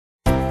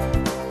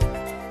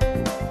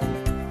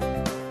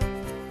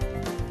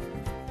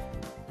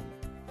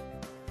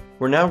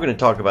We're now going to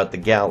talk about the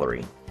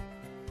gallery.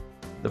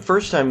 The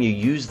first time you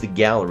use the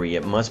gallery,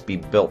 it must be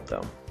built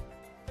though.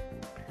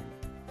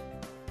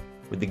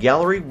 With the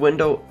gallery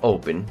window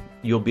open,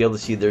 you'll be able to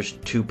see there's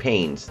two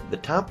panes. The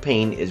top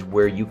pane is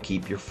where you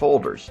keep your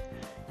folders.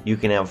 You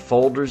can have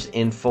folders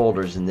in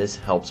folders, and this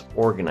helps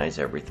organize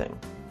everything.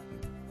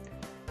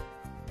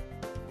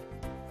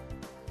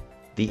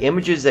 The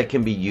images that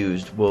can be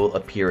used will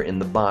appear in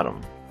the bottom.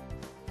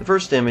 The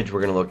first image we're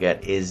going to look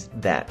at is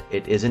that.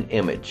 It is an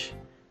image.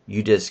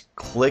 You just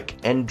click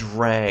and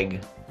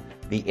drag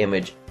the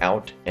image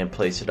out and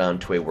place it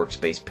onto a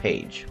Workspace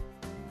page.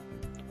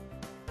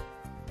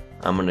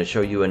 I'm going to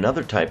show you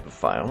another type of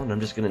file, and I'm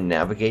just going to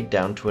navigate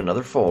down to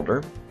another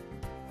folder.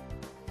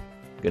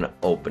 I'm going to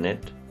open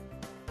it,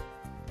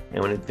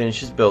 and when it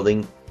finishes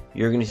building,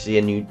 you're going to see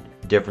a new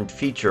different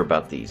feature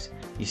about these.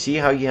 You see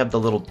how you have the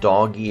little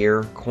dog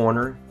ear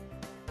corner?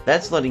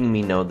 That's letting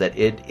me know that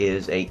it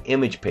is an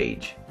image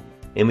page.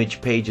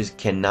 Image pages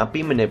cannot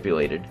be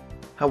manipulated.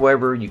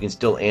 However, you can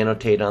still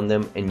annotate on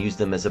them and use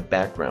them as a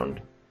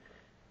background.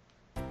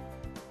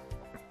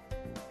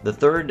 The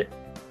third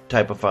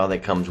type of file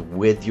that comes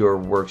with your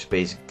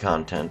Workspace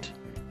content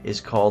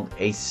is called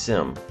a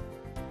sim.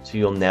 So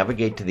you'll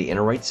navigate to the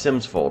inner right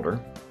sims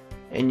folder,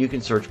 and you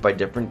can search by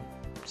different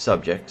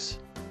subjects.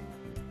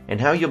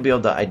 And how you'll be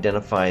able to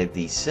identify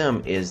the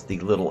sim is the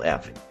little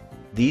f.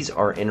 These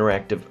are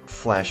interactive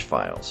flash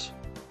files.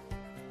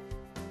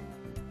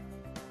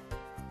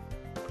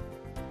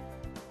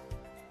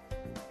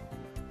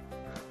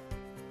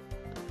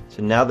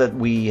 So now that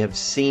we have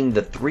seen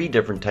the three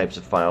different types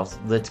of files,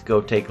 let's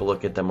go take a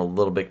look at them a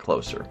little bit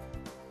closer.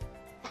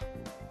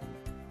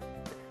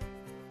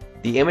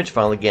 The image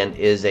file again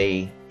is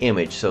a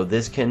image, so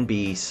this can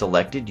be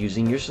selected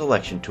using your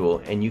selection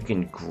tool, and you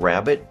can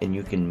grab it and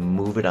you can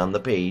move it on the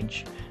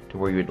page to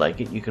where you would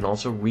like it. You can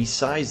also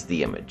resize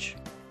the image.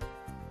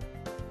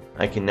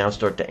 I can now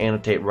start to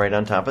annotate right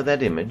on top of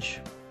that image.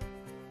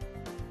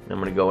 I'm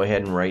going to go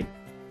ahead and write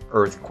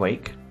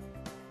earthquake.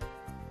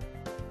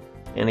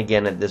 And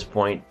again, at this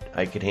point,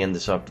 I could hand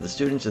this off to the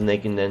students, and they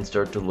can then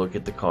start to look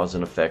at the cause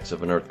and effects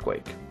of an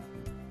earthquake.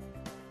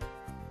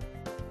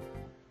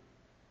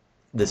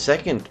 The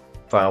second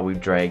file we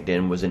dragged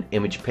in was an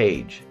image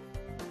page.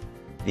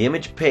 The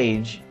image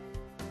page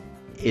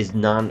is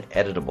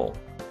non-editable.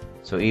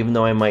 So even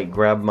though I might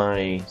grab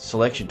my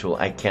selection tool,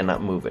 I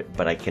cannot move it,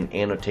 but I can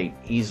annotate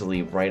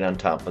easily right on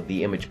top of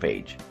the image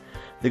page.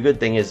 The good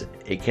thing is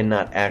it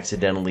cannot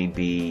accidentally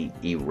be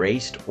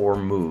erased or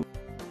moved.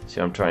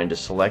 So I'm trying to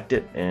select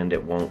it and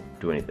it won't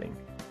do anything.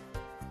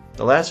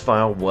 The last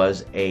file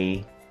was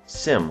a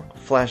sim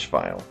flash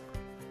file.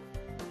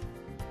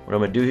 What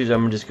I'm going to do is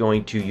I'm just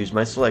going to use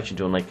my selection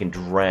tool, and I can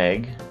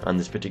drag on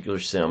this particular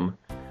sim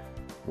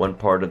one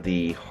part of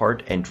the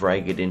heart and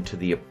drag it into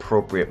the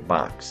appropriate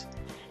box.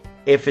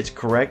 If it's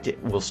correct,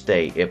 it will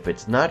stay. If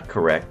it's not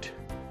correct,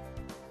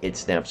 it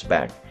snaps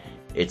back.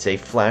 It's a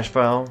flash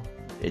file.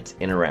 It's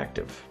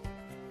interactive.